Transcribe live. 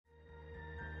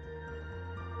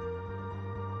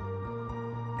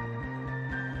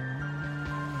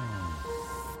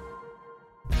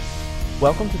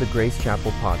Welcome to the Grace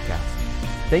Chapel podcast.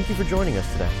 Thank you for joining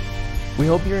us today. We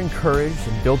hope you're encouraged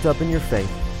and built up in your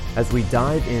faith as we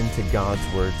dive into God's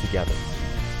Word together.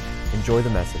 Enjoy the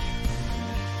message.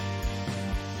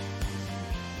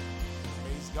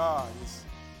 Praise God. It's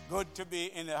good to be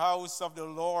in the house of the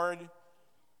Lord,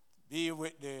 be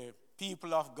with the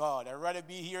people of God. I'd rather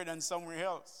be here than somewhere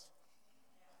else.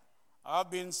 I've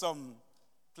been some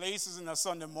places in a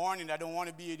Sunday morning. I don't want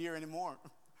to be here anymore.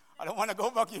 I don't want to go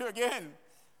back here again.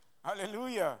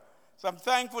 Hallelujah. So I'm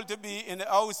thankful to be in the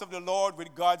house of the Lord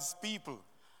with God's people.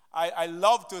 I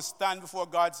love to stand before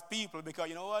God's people because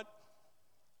you know what?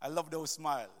 I love those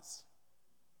smiles.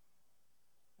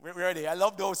 We're ready. I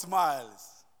love those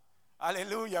smiles.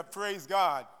 Hallelujah. Praise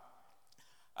God.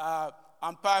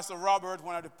 I'm Pastor Robert,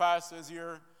 one of the pastors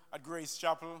here at Grace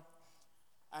Chapel.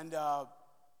 And our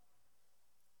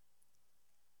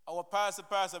pastor,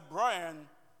 Pastor Brian,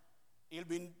 he'll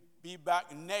be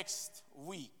back next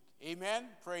week. Amen?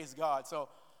 Praise God. So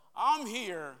I'm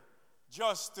here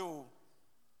just to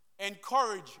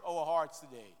encourage our hearts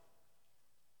today.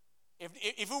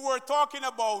 If we were talking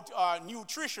about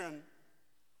nutrition,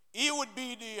 he would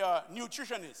be the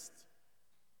nutritionist.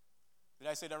 Did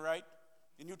I say that right?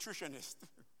 The nutritionist.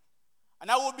 And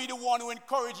I would be the one who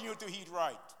encourages you to eat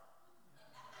right.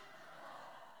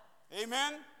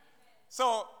 Amen?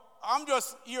 So I'm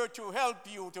just here to help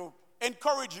you, to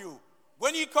encourage you.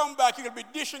 When you come back, you'll be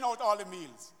dishing out all the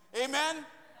meals. Amen?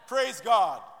 Praise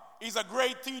God. He's a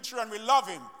great teacher and we love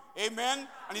him. Amen?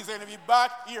 And he's going to be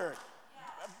back here.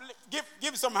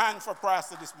 Give some hand for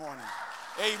Pastor this morning.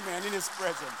 Amen. In his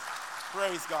presence.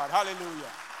 Praise God.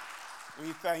 Hallelujah.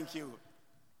 We thank you.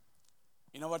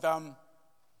 You know what?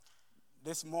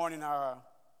 This morning, I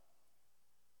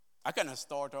kind of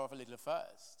start off a little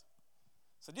fast.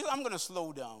 So I'm going to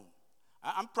slow down.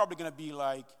 I'm probably going to be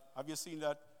like, have you seen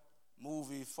that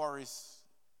movie, Forrest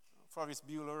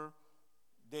Bueller,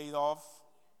 Days Off?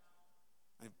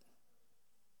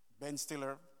 Ben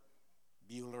Stiller,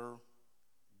 Bueller.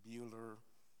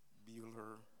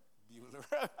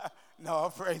 No,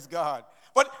 praise God.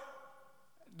 But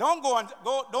don't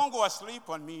go asleep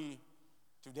on me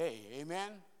today,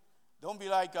 amen? Don't be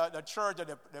like the church,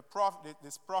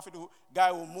 this prophet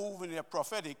guy who moved in the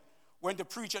prophetic, went to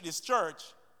preach at this church.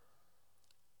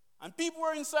 And people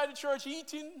were inside the church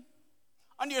eating,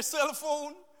 on their cell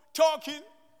phone, talking.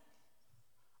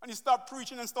 And he started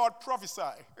preaching and started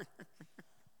prophesying.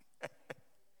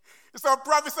 He started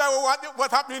prophesying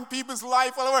what happened in people's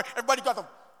life. Everybody got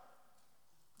up.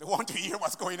 They want to hear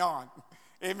what's going on.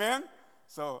 Amen?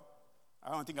 So I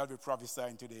don't think I'll be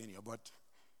prophesying today anyhow, but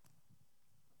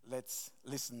let's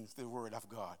listen to the word of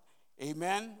God.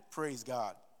 Amen? Praise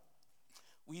God.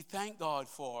 We thank God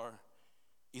for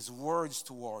his words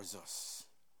towards us.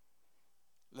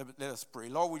 Let us pray.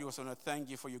 Lord, we just want to thank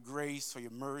you for your grace, for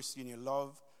your mercy and your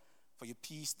love, for your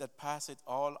peace that passeth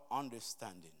all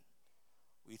understanding.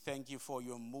 We thank you for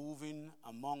your moving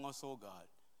among us, oh God,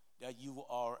 that you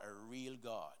are a real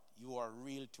God. You are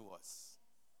real to us.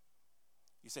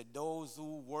 You said those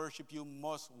who worship you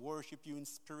must worship you in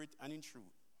spirit and in truth.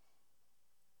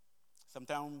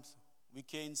 Sometimes we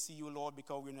can't see you, Lord,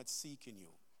 because we're not seeking you.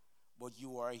 But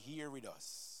you are here with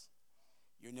us.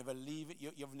 You've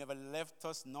never left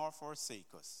us nor forsake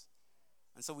us.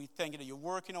 And so we thank you that you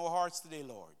work in our hearts today,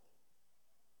 Lord.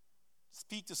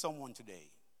 Speak to someone today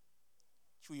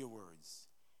through your words.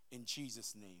 In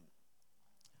Jesus' name.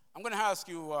 I'm going to ask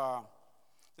you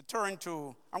to turn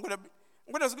to, I'm going to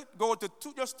go to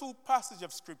just two passages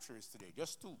of scriptures today,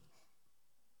 just two.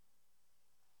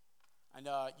 And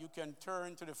you can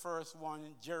turn to the first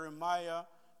one, Jeremiah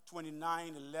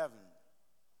 29:11.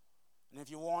 And if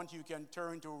you want, you can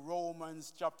turn to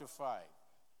Romans chapter 5.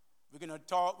 We're going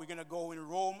to go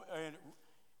in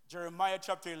Jeremiah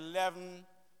chapter 11,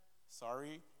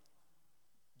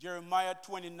 Jeremiah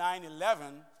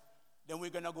 29:11. Then we're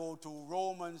going to go to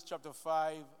Romans chapter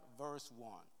 5, verse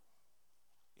 1.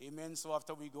 Amen. So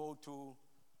after we go to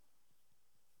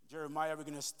Jeremiah, we're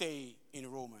going to stay in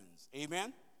Romans.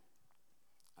 Amen.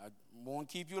 I won't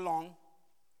keep you long.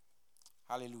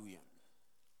 Hallelujah.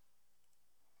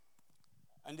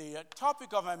 And the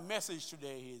topic of my message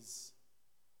today is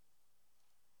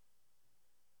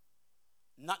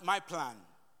not my plan,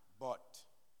 but.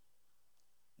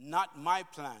 Not my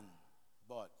plan,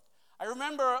 but. I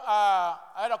remember I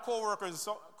had a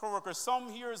co-worker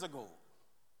some years ago,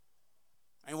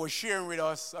 and he was sharing with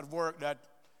us at work that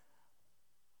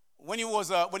when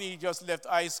he just left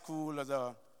high school as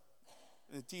a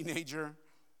teenager,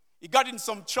 he got in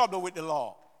some trouble with the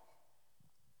law.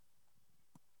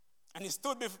 And he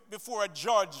stood before a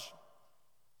judge,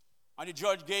 and the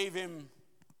judge gave him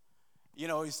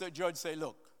The judge said,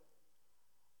 look,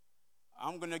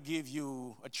 I'm going to give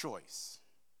you a choice.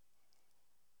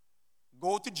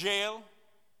 Go to jail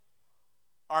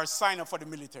or sign up for the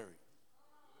military.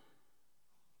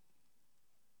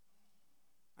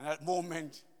 And at that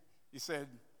moment, he said,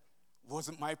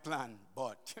 wasn't my plan,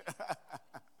 but.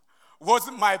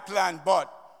 Wasn't my plan,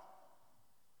 but.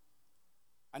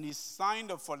 And he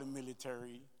signed up for the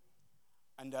military.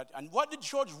 And what the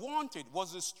judge wanted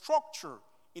was a structure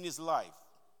in his life.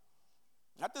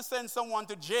 Not to send someone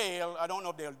to jail. I don't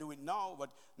know if they'll do it now, but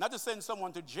not to send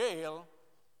someone to jail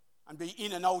and be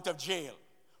in and out of jail,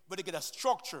 but to get a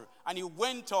structure. And he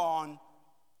went on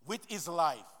with his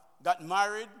life, got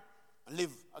married, and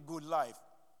lived a good life.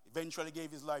 Eventually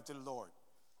gave his life to the Lord.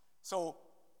 So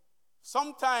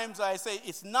sometimes I say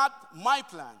it's not my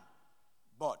plan,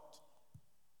 but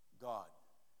God.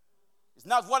 It's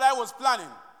not what I was planning,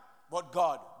 but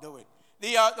God do it.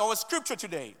 Our scripture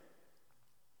today,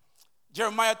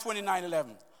 Jeremiah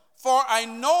 29:11. For I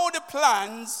know the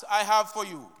plans I have for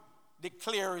you,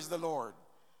 declares the Lord.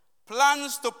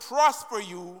 Plans to prosper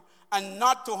you and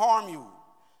not to harm you.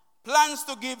 Plans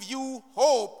to give you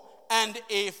hope and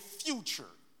a future.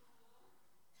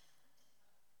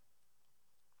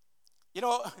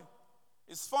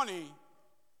 It's funny,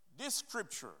 this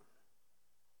scripture,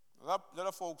 a lot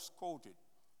of folks quote it.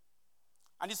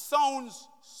 And it sounds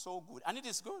so good. And it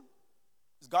is good.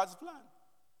 It's God's plan.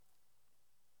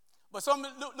 But some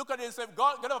look at it and say,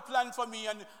 God got a plan for me,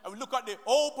 and I will look at the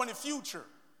hope and the future.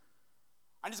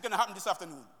 And it's going to happen this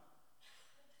afternoon.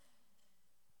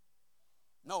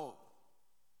 No.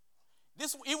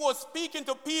 He was speaking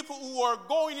to people who were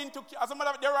going into, as a matter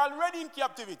of fact, they were already in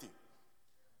captivity.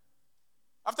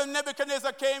 After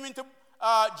Nebuchadnezzar came into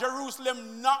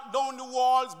Jerusalem, knocked down the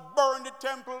walls, burned the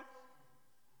temple,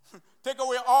 take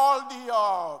away all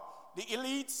the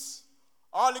elites,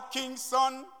 all the king's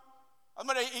son. As a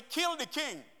matter of fact, he killed the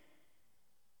king.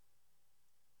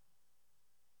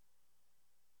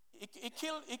 He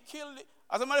killed.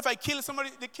 As a matter of fact, he killed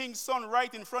the king's son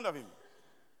right in front of him,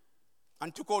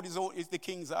 and took out the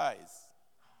king's eyes.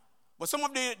 But some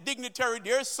of the dignitaries,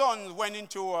 their sons, went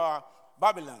into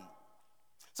Babylon.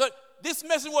 So this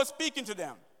message was speaking to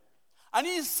them. And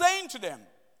he's saying to them,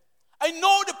 I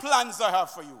know the plans I have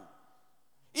for you.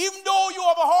 Even though you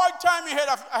have a hard time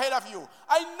ahead of you,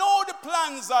 I know the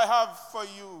plans I have for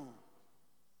you.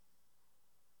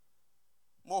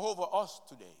 Moreover, us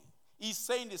today, he's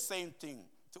saying the same thing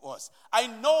to us. I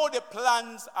know the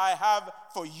plans I have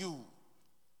for you,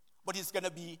 but it's going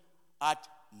to be at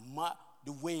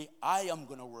the way I am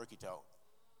going to work it out.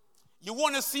 You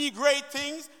want to see great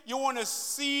things? You want to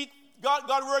see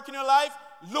God work in your life?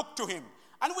 Look to him.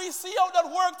 And we see how that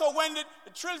worked out when the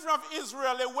children of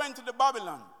Israel, they went to the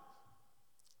Babylon.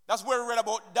 That's where we read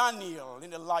about Daniel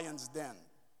in the lion's den.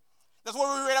 That's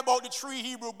where we read about the 3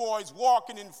 Hebrew boys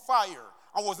walking in fire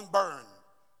and wasn't burned.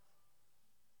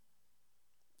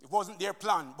 It wasn't their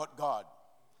plan, but God.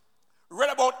 We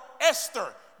read about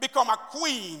Esther become a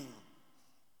queen.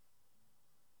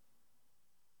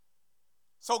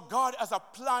 So God has a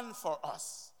plan for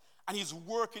us, and he's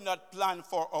working that plan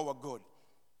for our good.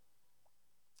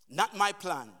 Not my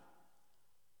plan,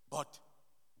 but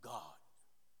God.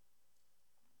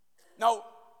 Now,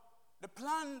 the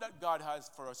plan that God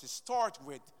has for us is start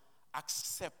with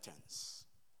acceptance.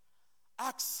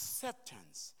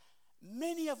 Acceptance.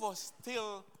 Many of us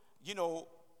still,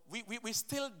 we're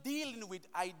still dealing with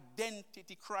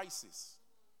identity crisis.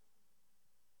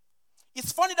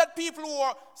 It's funny that people who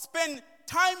spend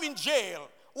time in jail,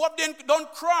 who have done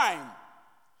crime,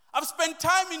 have spent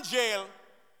time in jail,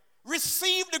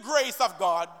 receive the grace of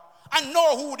God, and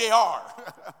know who they are.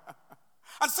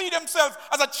 And see themselves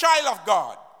as a child of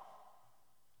God.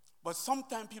 But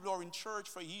sometimes people are in church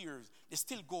for years, they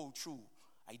still go through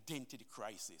identity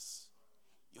crisis.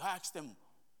 You ask them,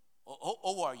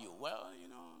 how are you? Well,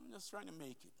 I'm just trying to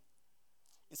make it.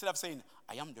 Instead of saying,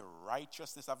 I am the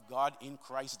righteousness of God in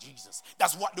Christ Jesus.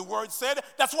 That's what the word said.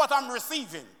 That's what I'm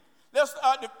receiving.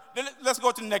 Let's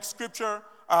go to the next scripture.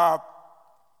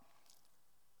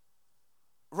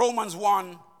 Romans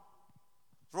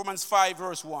 5,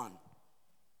 verse 1.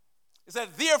 It said,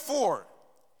 therefore,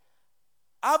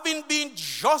 having been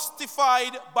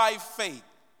justified by faith.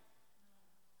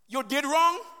 You did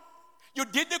wrong. You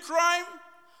did the crime.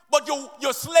 But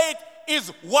your slate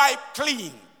is wiped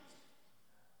clean.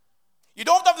 You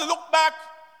don't have to look back.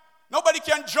 Nobody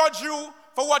can judge you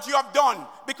for what you have done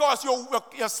because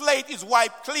your slate is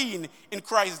wiped clean in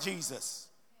Christ Jesus.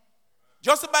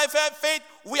 Just by faith,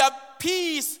 we have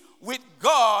peace with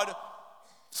God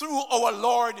through our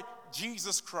Lord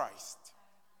Jesus Christ.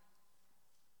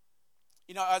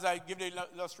 As I give the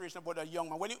illustration about a young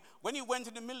man, when he went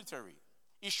to the military,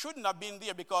 he shouldn't have been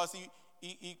there because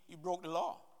he broke the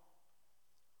law.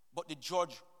 But the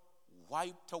judge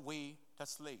wiped away the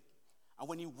slate. And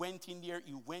when he went in there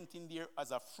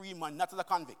as a free man, not as a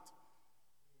convict.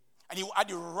 And he had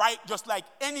the right, just like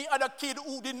any other kid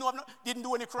who didn't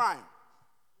do any crime.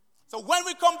 So when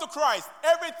we come to Christ,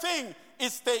 everything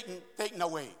is taken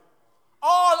away.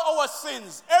 All our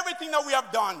sins, everything that we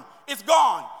have done, is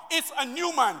gone. It's a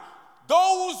new man.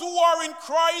 Those who are in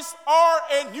Christ are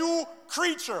a new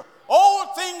creature.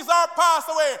 All things are passed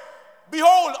away.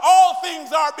 Behold, all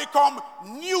things are become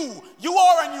new. You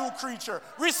are a new creature.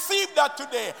 Receive that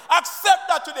today. Accept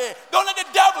that today. Don't let the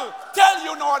devil tell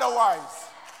you no otherwise.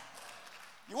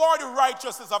 You are the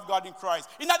righteousness of God in Christ.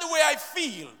 It's not the way I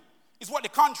feel. It's what the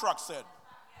contract said.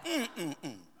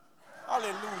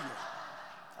 Hallelujah.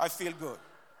 I feel good.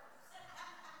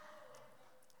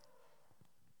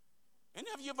 Any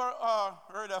of you ever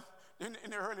heard of, in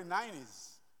the early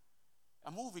 90s,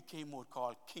 a movie came out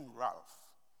called King Ralph?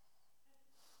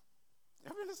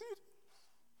 Ever see it?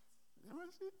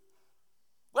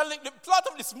 Well, the plot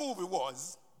of this movie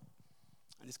was,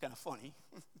 and it's kind of funny,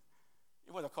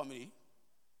 it was a comedy.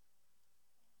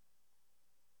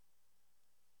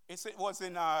 It was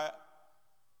in, the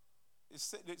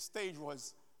stage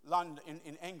was London,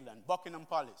 in England, Buckingham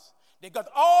Palace. They got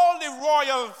all the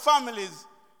royal families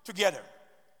together,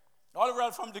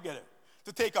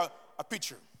 to take a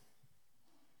picture.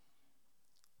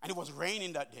 And it was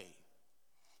raining that day.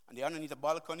 And they're underneath a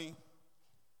balcony.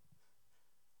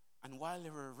 And while they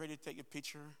were ready to take a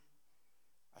picture,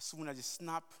 as soon as it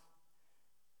snapped,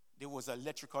 there was an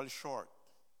electrical short.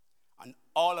 And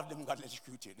all of them got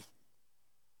electrocuted.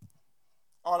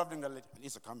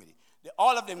 It's a comedy.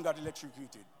 All of them got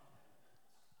electrocuted.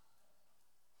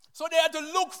 So they had to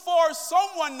look for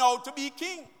someone now to be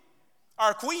king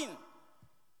or queen.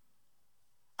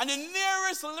 And the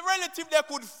nearest relative they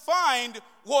could find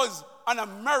was an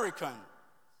American.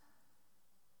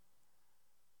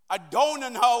 A down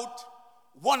and out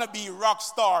wannabe rock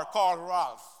star called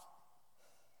Ralph.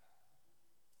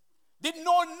 Didn't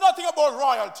know nothing about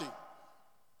royalty.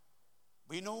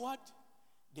 But you know what?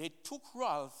 They took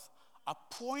Ralph,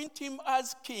 appointed him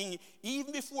as king,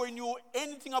 even before he knew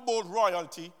anything about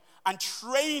royalty, and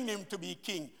trained him to be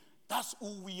king. That's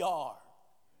who we are.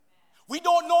 We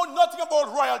don't know nothing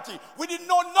about royalty. We didn't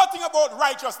know nothing about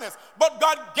righteousness. But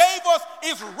God gave us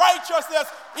his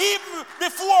righteousness even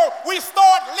before we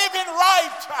start living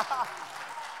right.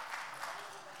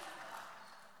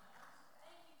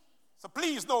 So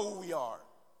please know who we are.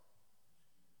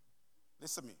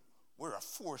 Listen to me. We're a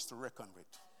force to reckon with.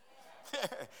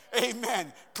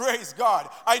 Amen. Praise God.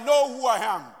 I know who I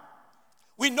am.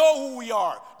 We know who we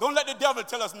are. Don't let the devil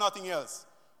tell us nothing else.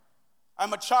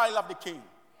 I'm a child of the King.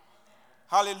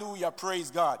 Hallelujah. Praise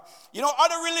God.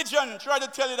 Other religions try to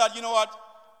tell you that, you know what?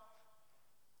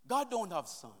 God don't have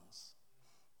sons.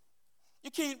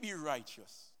 You can't be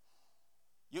righteous.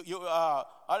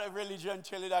 Other religions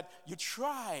tell you that you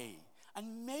try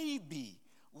and maybe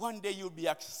one day you'll be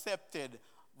accepted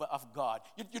of God.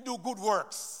 You do good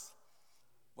works.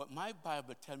 But my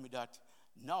Bible tells me that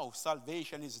no,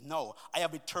 salvation is no. I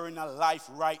have eternal life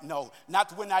right now.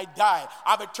 Not when I die.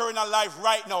 I have eternal life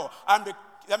right now. I'm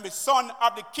the son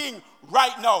of the King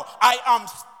right now. I am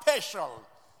special.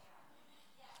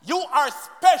 You are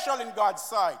special in God's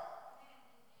sight.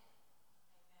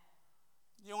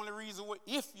 The only reason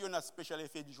if you're not special,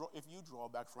 if you draw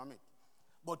back from it.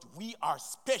 But we are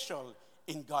special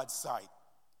in God's sight.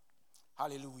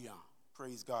 Hallelujah.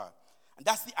 Praise God. And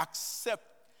that's the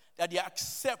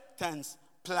acceptance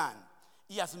plan.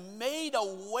 He has made a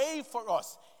way for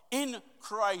us in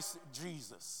Christ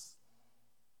Jesus.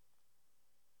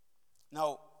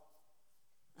 Now,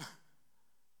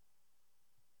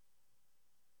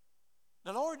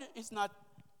 the Lord is not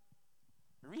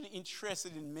really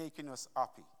interested in making us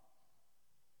happy.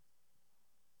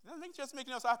 He doesn't just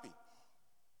making us happy.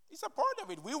 It's a part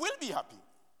of it. We will be happy.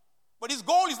 But his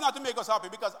goal is not to make us happy,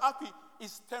 because happy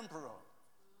is temporal.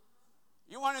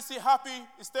 You want to see happy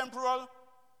is temporal?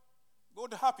 Go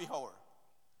to happy hour.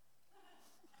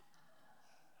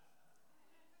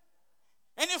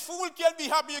 Any fool can be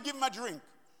happy, you give him a drink.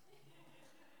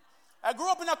 I grew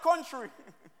up in a country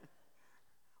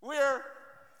where,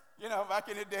 back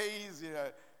in the days,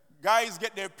 guys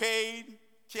get their paid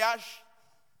cash,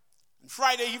 and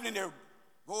Friday evening they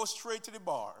go straight to the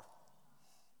bar.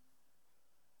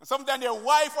 And sometimes their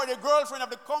wife or their girlfriend have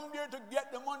to come there to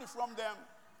get the money from them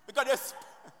because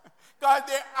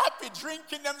they're happy,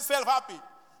 drinking themselves happy.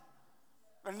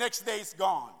 The next day it's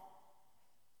gone.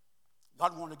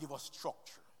 God wants to give us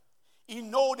structure. He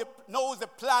knows the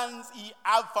plans he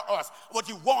has for us, but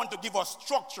he wants to give us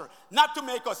structure, not to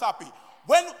make us happy.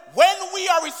 When we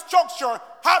are in structure,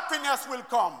 happiness will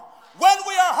come. When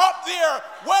we are up there,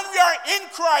 when we are in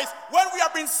Christ, when we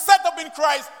have been set up in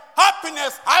Christ,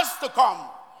 happiness has to come.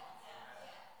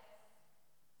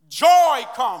 Joy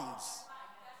comes.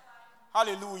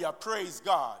 Hallelujah. Praise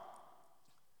God.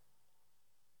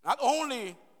 Not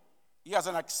only he has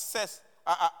an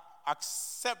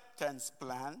acceptance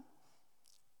plan,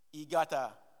 he got an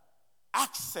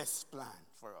access plan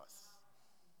for us.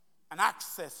 An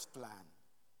access plan.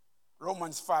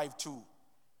 Romans 5:2.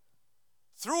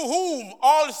 Through whom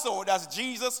also, that's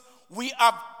Jesus, we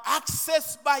have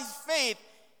access by faith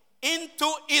into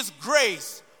his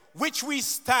grace, which we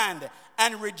stand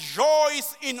and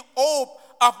rejoice in hope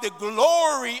of the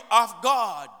glory of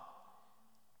God.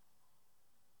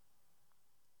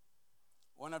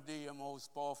 One of the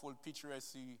most powerful pictures I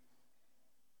see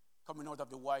coming out of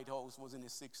the White House was in the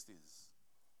 60s.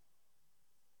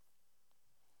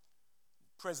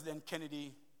 President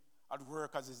Kennedy at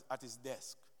work at his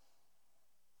desk,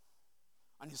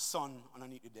 and his son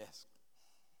underneath the desk.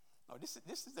 Now, this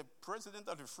is the president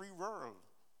of the free world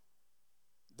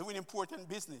doing important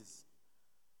business.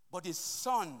 But his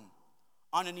son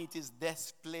underneath his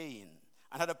desk playing.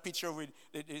 And had a picture with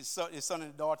his son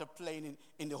and daughter playing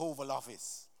in the Oval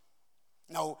Office.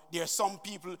 Now, there are some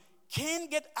people can't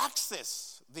get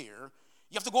access there.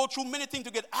 You have to go through many things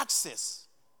to get access.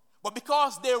 But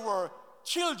because they were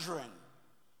children,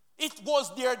 it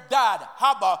was their dad,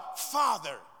 Abba,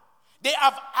 Father. They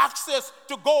have access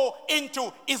to go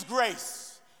into his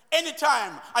grace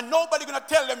anytime, and nobody going to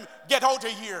tell them get out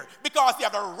of here, because they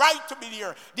have a right to be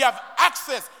here. They have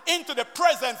access into the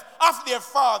presence of their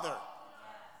Father.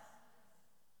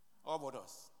 How about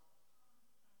us?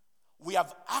 We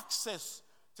have access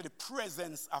to the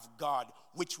presence of God,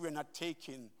 which we're not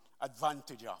taking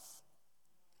advantage of.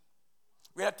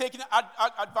 We are taking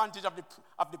advantage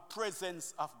of the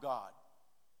presence of God.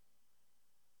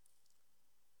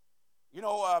 You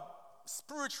know,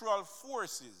 spiritual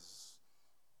forces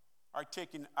are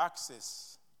taking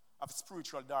access of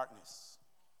spiritual darkness.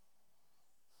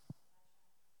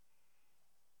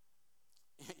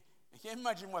 Can you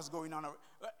imagine what's going on?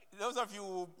 Those of you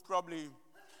who probably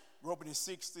grew up in the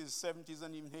 60s, 70s,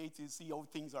 and even 80s see how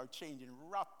things are changing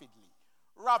rapidly.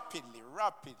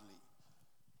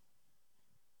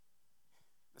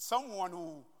 Someone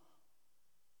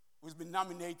who's been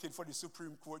nominated for the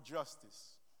Supreme Court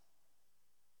Justice,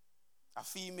 a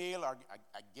female, or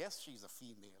I guess she's a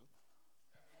female,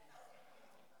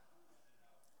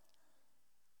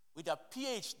 with a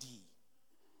PhD,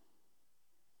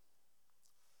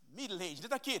 middle-aged,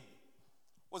 little kid,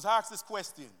 was asked this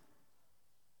question: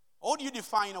 how do you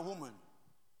define a woman?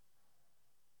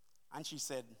 And she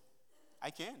said, I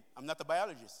can't. I'm not a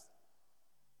biologist.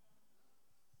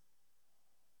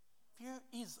 There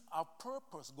is a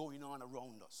purpose going on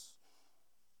around us.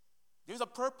 There's a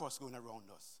purpose going around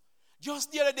us.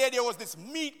 Just the other day, there was this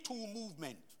Me Too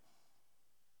movement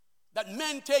that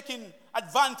men taking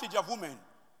advantage of women.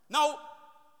 Now,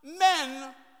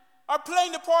 men are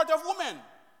playing the part of women.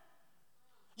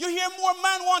 You hear more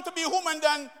men want to be women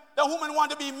than women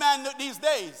want to be men these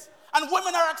days. And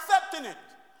women are accepting it.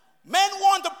 Men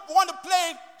want to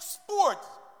play sport,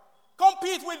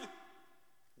 compete with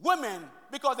women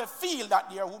because they feel that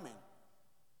they are women.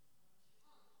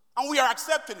 And we are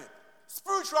accepting it.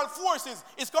 Spiritual forces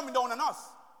is coming down on us.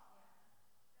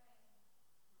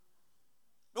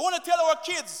 We want to tell our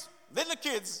kids, little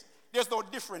kids, there's no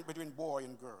difference between boy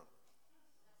and girl.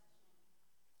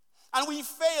 And we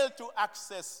fail to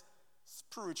access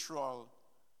spiritual,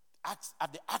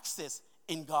 the access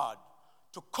in God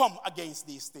to come against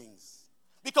these things.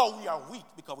 Because we are weak,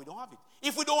 because we don't have it.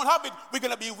 If we don't have it, we're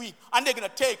going to be weak. And they're going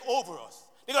to take over us.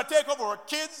 They're going to take over our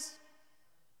kids.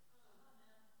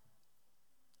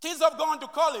 Kids have gone to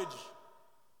college.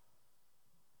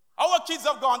 Our kids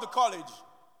have gone to college.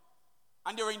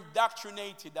 And they're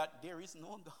indoctrinated that there is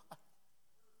no God.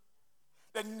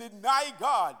 They deny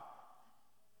God.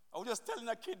 I was just telling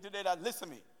a kid today that, listen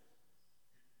to me.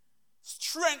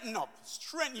 Strengthen up.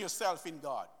 Strengthen yourself in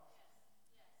God.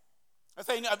 I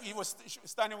said, he was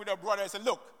standing with a brother. I said,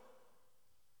 look,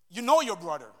 you know your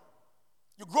brother.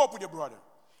 You grew up with your brother.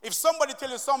 If somebody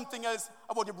tells you something else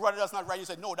about your brother that's not right, you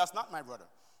say, no, that's not my brother.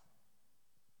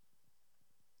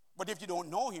 But if you don't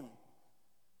know him,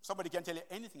 somebody can tell you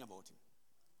anything about him.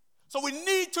 So we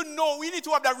need to know, we need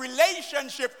to have that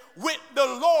relationship with the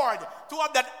Lord, to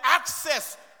have that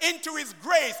access into his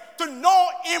grace, to know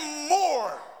him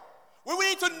more. We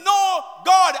need to know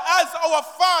God as our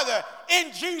Father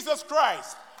in Jesus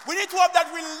Christ. We need to have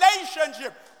that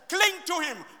relationship. Cling to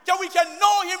him so we can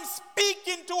know him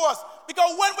speaking to us.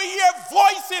 Because when we hear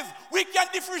voices, we can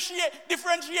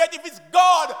differentiate if it's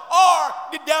God or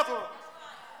the devil.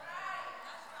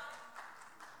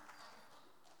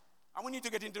 And we need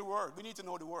to get into the word. We need to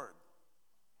know the word.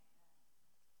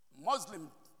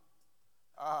 Muslim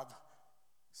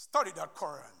studied that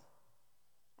Quran,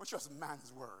 which was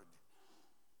man's word.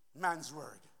 Man's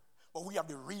word. But we have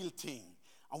the real thing,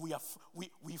 and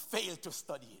we fail to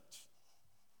study it.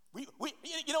 We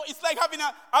it's like having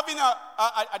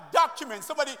a document.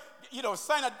 Somebody,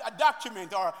 sign a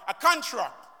document or a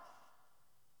contract,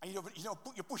 and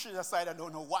you push it aside and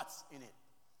don't know what's in it.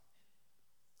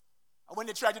 And when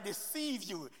they try to deceive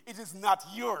you, it is not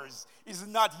yours. It's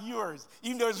not yours.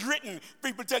 Even though it's written,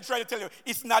 people try to tell you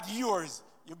it's not yours.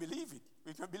 You believe it.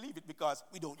 We can believe it because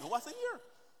we don't know what's in here.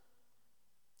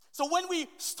 So when we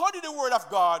study the Word of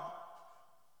God,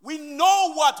 we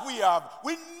know what we have.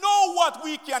 We know what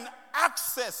we can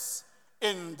access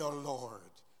in the Lord.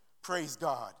 Praise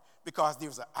God. Because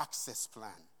there's an access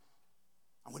plan.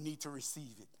 And we need to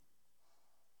receive it.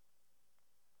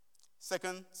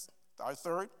 Second, or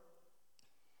third,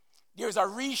 there's a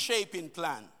reshaping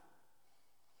plan.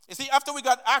 You see, after we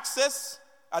got access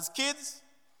as kids,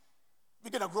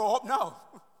 we're going to grow up now.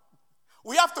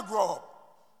 We have to grow up.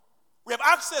 We have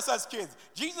access as kids.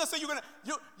 Jesus said you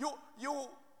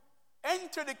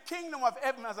enter the kingdom of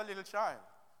heaven as a little child.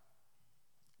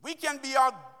 We can be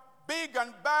all big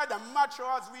and bad and macho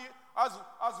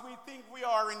as we think we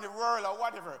are in the world or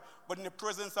whatever. But in the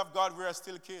presence of God, we are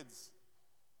still kids.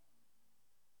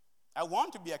 I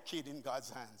want to be a kid in God's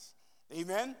hands.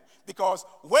 Amen? Because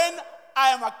when I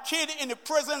am a kid in the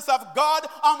presence of God,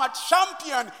 I'm a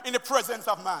champion in the presence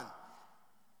of man.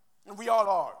 And we all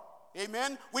are.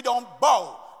 Amen? We don't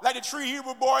bow. Like the 3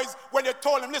 Hebrew boys, when they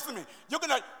told him, listen to me, you're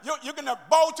gonna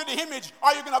bow to the image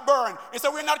or you're gonna burn. He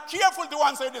said, we're not careful to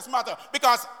answer this matter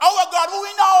because our God, who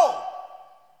we know,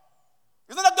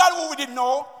 is not a God who we didn't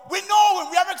know. We know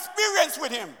him. We have experience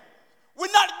with him.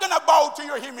 We're not gonna bow to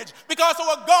your image because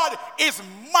our God is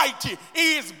mighty.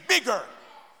 He is bigger.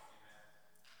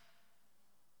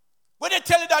 When they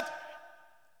tell you that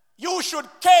you should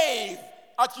cave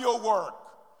at your work,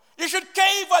 you should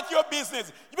cave at your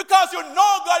business because you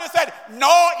know God has said,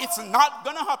 no, it's not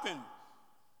going to happen.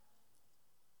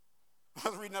 I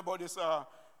was reading about this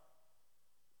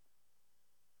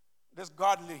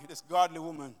godly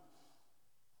woman.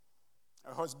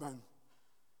 Her husband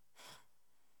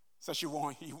said he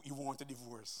wanted a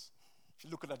divorce. She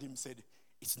looked at him and said,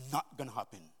 it's not going to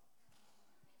happen.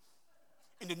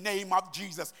 In the name of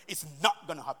Jesus, it's not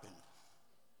going to happen.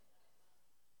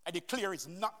 I declare it's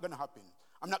not going to happen.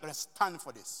 I'm not going to stand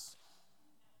for this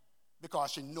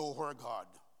because she know her God.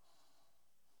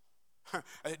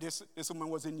 This woman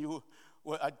was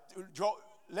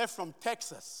left from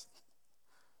Texas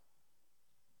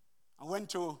and went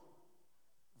to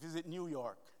visit New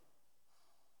York.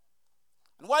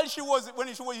 And when she was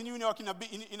in New York in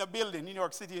a building, New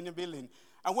York City in a building,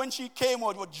 and when she came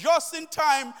out, was just in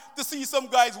time to see some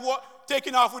guys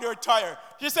taking off with their tire.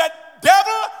 She said,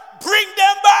 devil, bring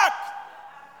them back.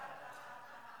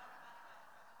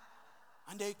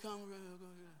 And they come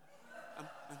and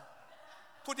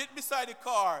put it beside the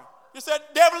car. She said,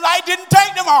 devil, I didn't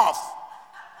take them off.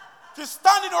 She's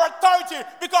standing her authority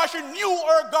because she knew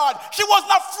her God. She was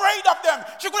not afraid of them.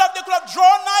 They could have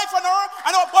drawn a knife on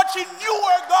her, but she knew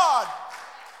her God.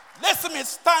 Listen to me,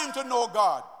 it's time to know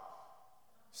God.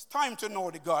 It's time to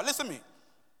know the God. Listen to me.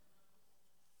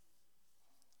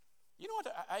 You know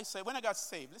what I say? When I got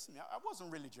saved, listen to me, I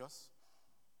wasn't religious.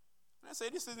 And I say,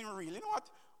 this isn't real. You know what?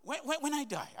 When I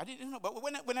die, I didn't know, but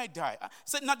when I die, I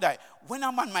said not die, when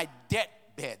I'm on my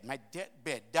deathbed,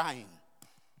 dying,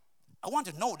 I want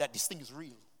to know that this thing is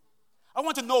real. I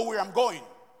want to know where I'm going.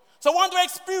 So I want to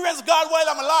experience God while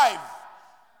I'm alive.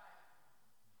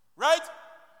 Right?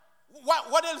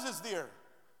 What else is there?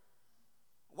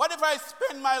 What if I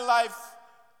spend my life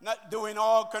not doing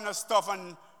all kind of stuff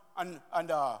and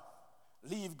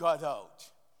leave God out?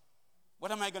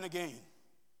 What am I going to gain?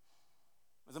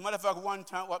 As a matter of fact,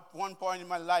 one point in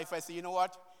my life, I say, you know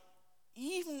what?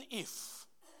 Even if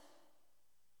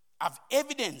I have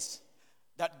evidence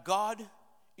that God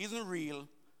isn't real,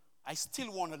 I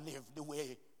still want to live the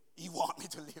way he wants me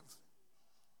to live.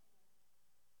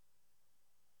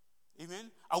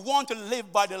 Amen? I want to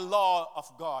live by the law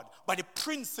of God, by the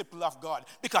principle of God,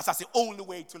 because that's the only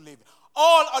way to live.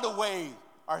 All other ways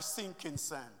are sinking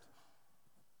sand.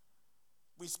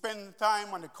 We spend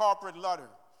time on the corporate ladder.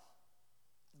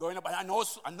 Going up, and I know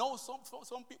some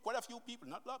people, quite a few people,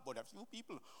 not a lot, but a few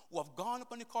people who have gone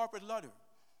up on the corporate ladder.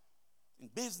 in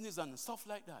business and stuff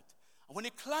like that. And when they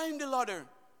climb the ladder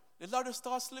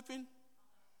starts slipping.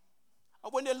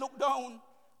 And when they look down,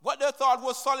 what they thought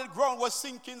was solid ground was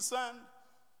sinking sand.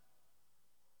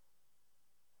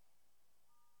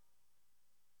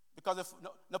 Because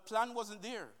the plan wasn't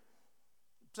there.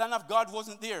 The plan of God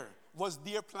wasn't there. It was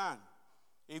their plan.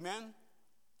 Amen?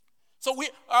 So we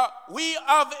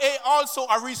have also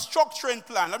a restructuring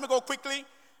plan. Let me go quickly.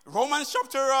 Romans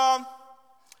chapter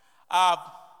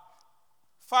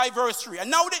 5 verse 3. And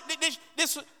now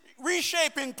this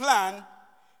reshaping plan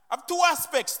have two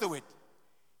aspects to it.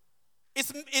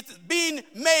 It's being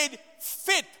made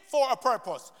fit for a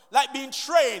purpose. Like being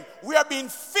trained, we are being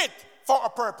fit for a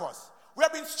purpose. We are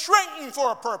being strengthened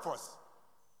for a purpose.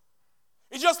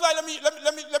 It's just like,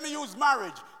 let me use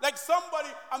marriage. Like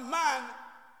a man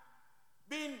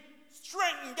being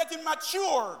strengthened, getting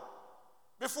mature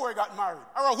before he got married.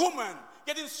 Or a woman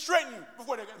getting strengthened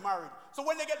before they get married. So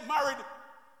when they get married,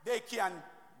 they can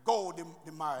go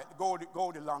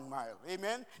the long mile.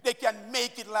 Amen? They can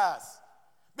make it last.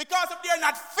 Because if they're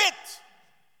not fit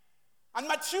and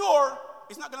mature,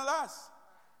 it's not going to last.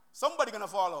 Somebody's going to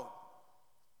fall out.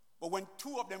 But when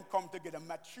two of them come together,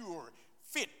 mature,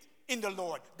 fit in the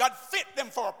Lord, God fit them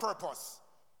for a purpose.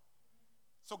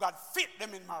 So God fit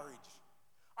them in marriage.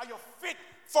 Are you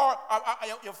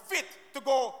fit to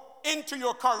go into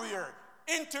your career,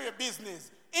 into your business,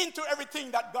 into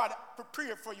everything that God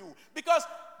prepared for you? Because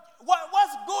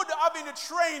what's good having the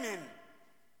training,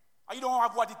 and you don't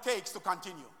have what it takes to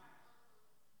continue?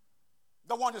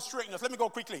 Don't want to straighten us. Let me go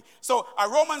quickly. So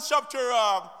Romans chapter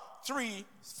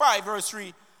 5 verse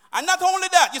 3. And not only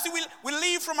that, you see, we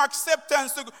leave from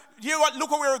acceptance to,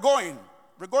 look where we're going.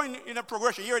 We're going in a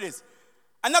progression. Here it is.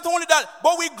 And not only that,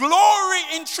 but we glory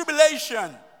in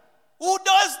tribulation. Who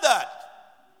does that?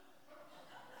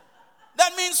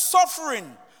 That means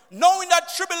suffering. Knowing that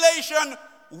tribulation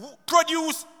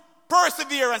produces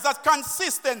perseverance, that's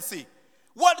consistency.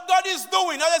 What God is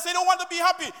doing, as I say, don't want to be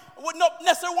happy. Would not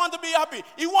necessarily want to be happy.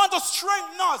 He wants to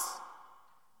strengthen us.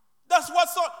 That's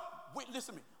what's so. Wait,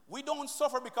 listen to me. We don't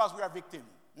suffer because we are victims.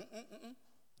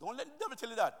 Don't let the devil tell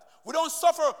you that. We don't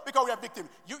suffer because we are victims.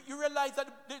 You realize that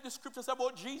the scriptures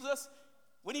about Jesus,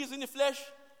 when he was in the flesh,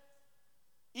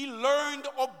 he learned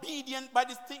obedience by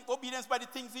the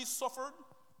things he suffered.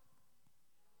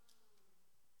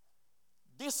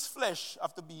 This flesh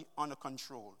have to be under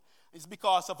control. It's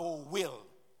because of our will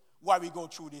why we go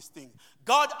through this thing.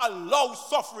 God allows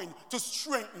suffering to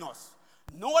strengthen us.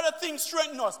 No other thing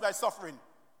strengthens us by suffering.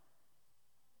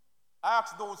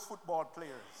 Ask those football players.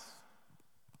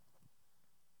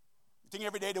 You think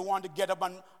every day they want to get up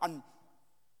and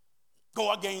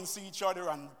go against each other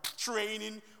and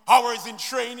training, hours in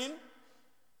training?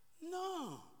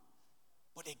 No.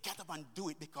 But they get up and do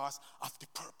it because of the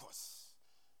purpose.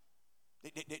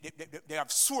 They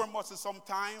have sore muscles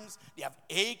sometimes. They have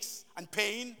aches and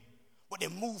pain. But they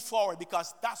move forward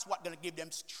because that's what's going to give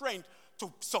them strength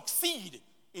to succeed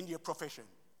in their profession.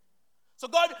 So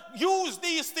God used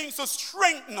these things to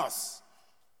strengthen us.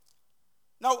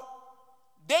 Now,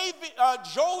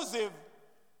 Joseph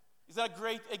is a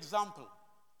great example.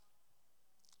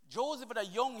 Joseph at a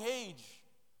young age,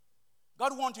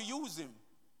 God wanted to use him.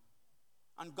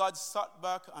 And God sat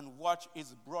back and watched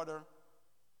his brother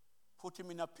put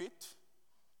him in a pit,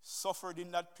 suffered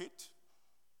in that pit.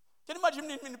 Can you imagine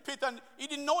him in the pit and he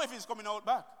didn't know if he's coming out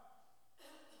back?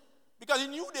 Because he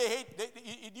knew they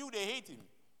hate him.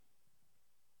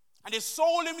 And they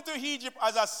sold him to Egypt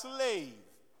as a slave.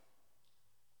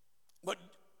 But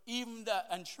even that,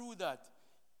 and through that,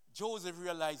 Joseph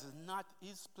realizes not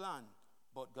his plan,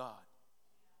 but God.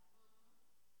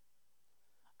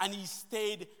 And he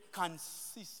stayed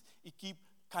consistent. He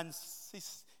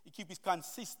keep his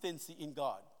consistency in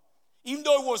God. Even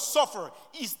though he was suffer,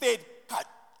 he stayed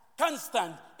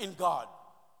constant in God.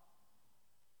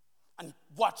 And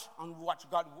watch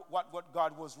God, what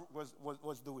God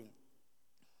was doing.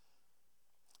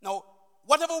 Now,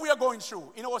 whatever we are going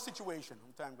through in our situation,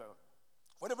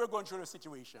 whatever we're going through in a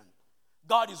situation,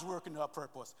 God is working on a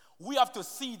purpose. We have to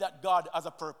see that God has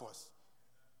a purpose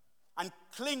and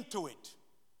cling to it.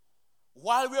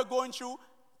 While we are going through,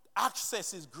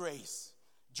 access is grace.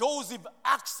 Joseph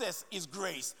access is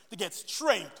grace to get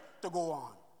strength to go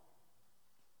on.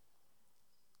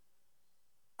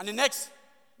 And the next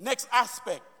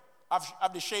aspect of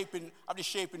the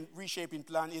reshaping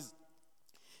plan is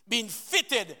being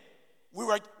fitted. We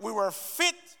were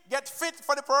fit, get fit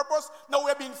for the purpose. Now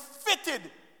we're being fitted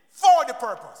for the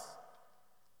purpose,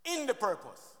 in the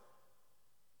purpose.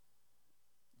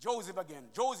 Joseph again.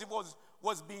 Joseph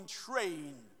was being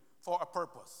trained for a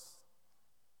purpose.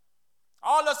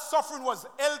 All the suffering was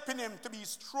helping him to be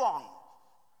strong.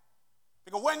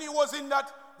 Because when he was in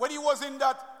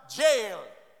that jail,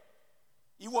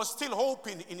 he was still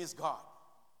hoping in his God.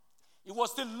 He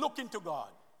was still looking to God.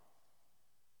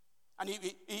 And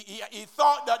he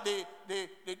thought that the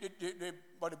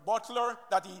butler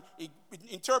that he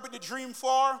interpreted the dream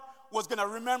for was going to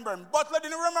remember him. Butler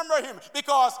didn't remember him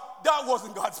because that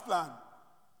wasn't God's plan.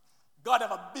 God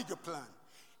had a bigger plan.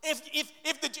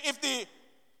 If the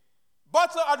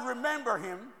butler had remembered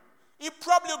him, he'd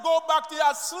probably go back to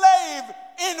that slave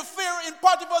in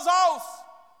Potiphar's house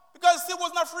because he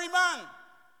was not a free man.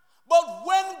 But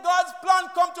when God's plan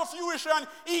come to fruition,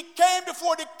 he came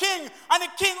before the king, and the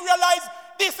king realized,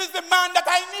 this is the man that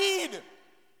I need.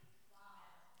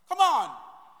 Come on.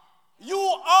 You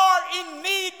are in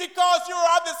need because you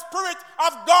have the Spirit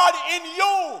of God in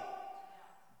you.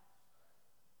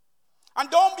 And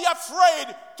don't be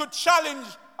afraid to challenge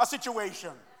a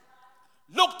situation.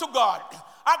 Look to God.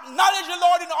 Acknowledge the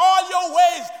Lord in all your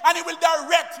ways, and He will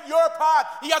direct your path.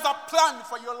 He has a plan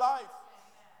for your life.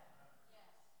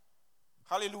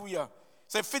 Hallelujah.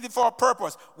 So fitted for a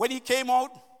purpose. When he came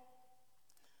out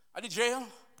of the jail,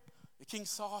 the king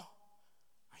saw,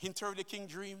 he interpreted the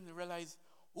king's dream, and realized,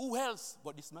 who else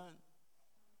but this man?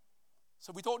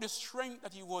 So without the strength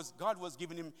that God was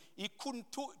giving him, he couldn't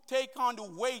take on the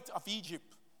weight of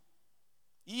Egypt.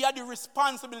 He had the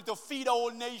responsibility to feed a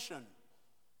whole nation,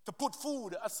 to put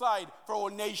food aside for a whole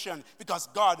nation, because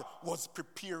God was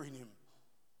preparing him.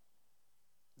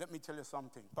 Let me tell you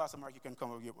something. Pastor Mark, you can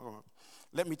come over here.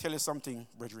 Let me tell you something,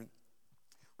 brethren.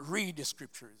 Read the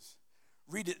scriptures.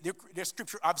 Read it. The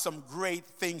scripture have some great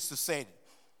things to say.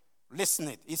 Listen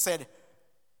it. He said,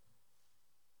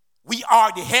 we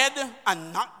are the head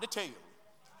and not the tail.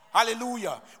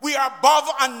 Hallelujah. We are above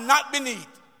and not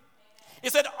beneath. He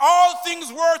said, all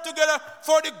things work together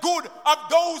for the good of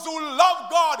those who love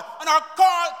God and are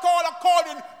called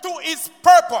according to His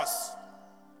purpose.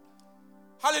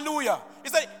 Hallelujah. He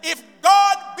said, if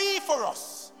God be for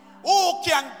us, who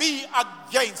can be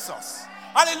against us?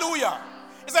 Hallelujah.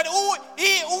 He said,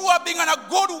 he who has begun a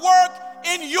good work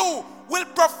in you will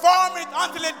perform it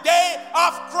until the day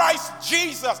of Christ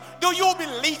Jesus. Do you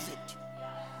believe it?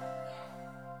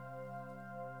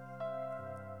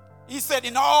 He said,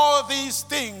 in all these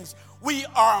things, we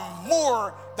are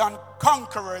more than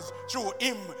conquerors through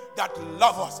Him that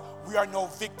love us. We are no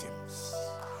victims.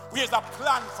 He has a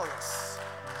plan for us.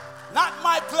 Not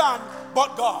my plan,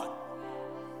 but God.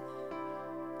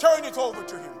 Turn it over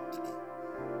to Him.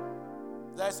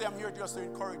 As I say, I'm here just to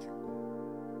encourage you.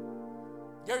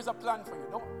 There is a plan for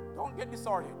you. Don't get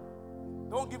disheartened.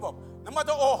 Don't give up. No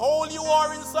matter how old you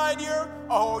are inside here,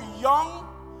 or how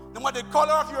young, no matter the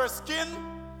color of your skin,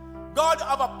 God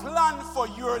have a plan for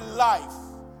your life.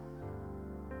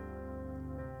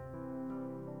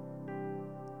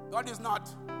 God is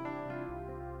not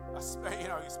a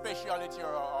speciality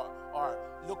or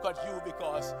look at you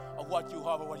because of what you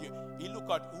have or what you. He look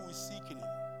at who is seeking Him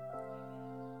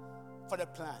for the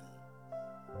plan.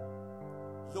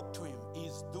 Look to Him.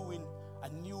 He's doing a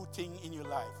new thing in your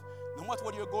life. No matter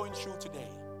what you're going through today,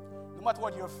 no matter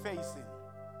what you're facing,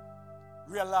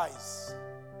 realize,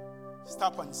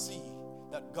 stop and see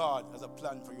that God has a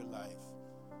plan for your life.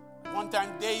 One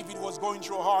time David was going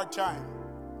through a hard time,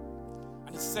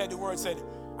 and he said, the word said,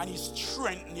 and he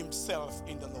strengthened himself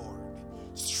in the Lord.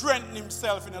 Strengthened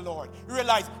himself in the Lord. He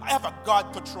realized, I have a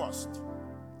God to trust.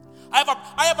 I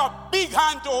have a big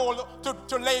hand to hold,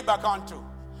 to lay back onto.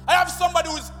 I have somebody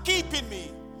who is keeping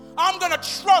me. I'm going to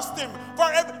trust Him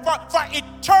for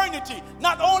eternity.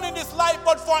 Not only in this life,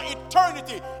 but for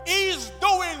eternity. He's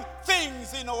doing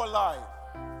things in our life.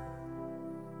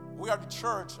 We are the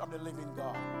church of the living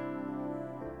God.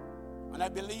 And I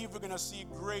believe we're going to see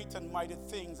great and mighty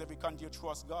things if we continue to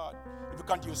trust God. If we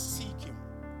continue to seek Him.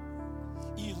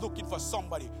 He's looking for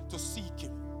somebody to seek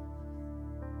Him.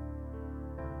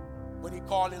 When He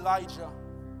called Elijah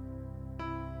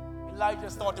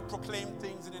started to proclaim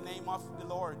things in the name of the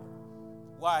Lord.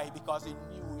 Why? Because he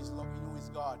knew his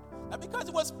God. Not because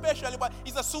he was special, but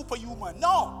he's a superhuman.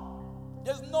 No.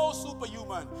 There's no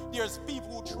superhuman. There's people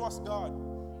who trust God.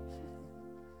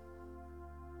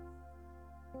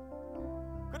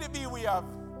 Could it be we are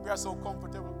so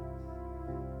comfortable?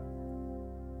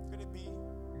 Could it be?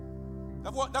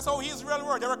 That's how Israel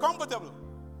were. They were comfortable.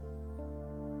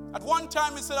 At one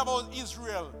time, it said about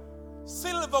Israel,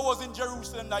 silver was in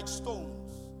Jerusalem like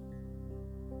stones.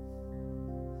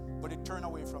 But they turned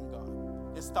away from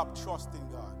God. They stopped trusting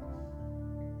God.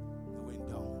 They went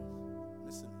down.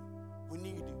 Listen, we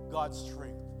need God's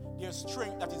strength. There's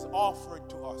strength that is offered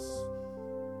to us.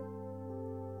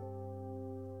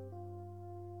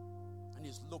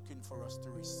 is looking for us to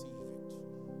receive it.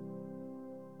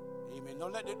 Amen.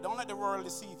 Don't let the world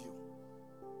deceive you.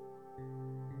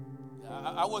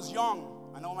 I was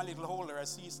young, and now I'm a little older. I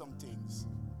see some things.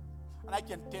 And I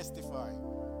can testify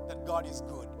that God is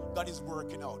good. God is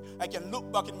working out. I can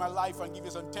look back in my life and give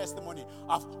you some testimony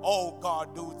of how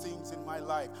God do things in my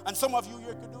life. And some of you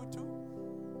here could do it too.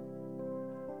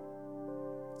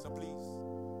 So please,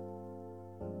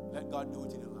 let God do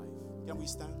it in your life. Can we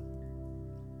stand?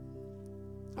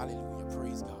 Hallelujah.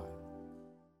 Praise God.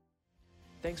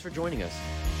 Thanks for joining us.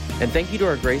 And thank you to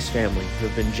our Grace family who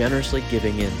have been generously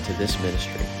giving in to this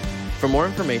ministry. For more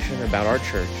information about our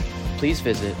church, please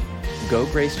visit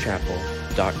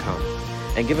gogracechapel.com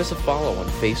and give us a follow on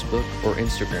Facebook or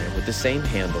Instagram with the same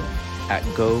handle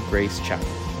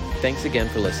 @GoGraceChapel. Thanks again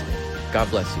for listening. God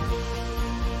bless you.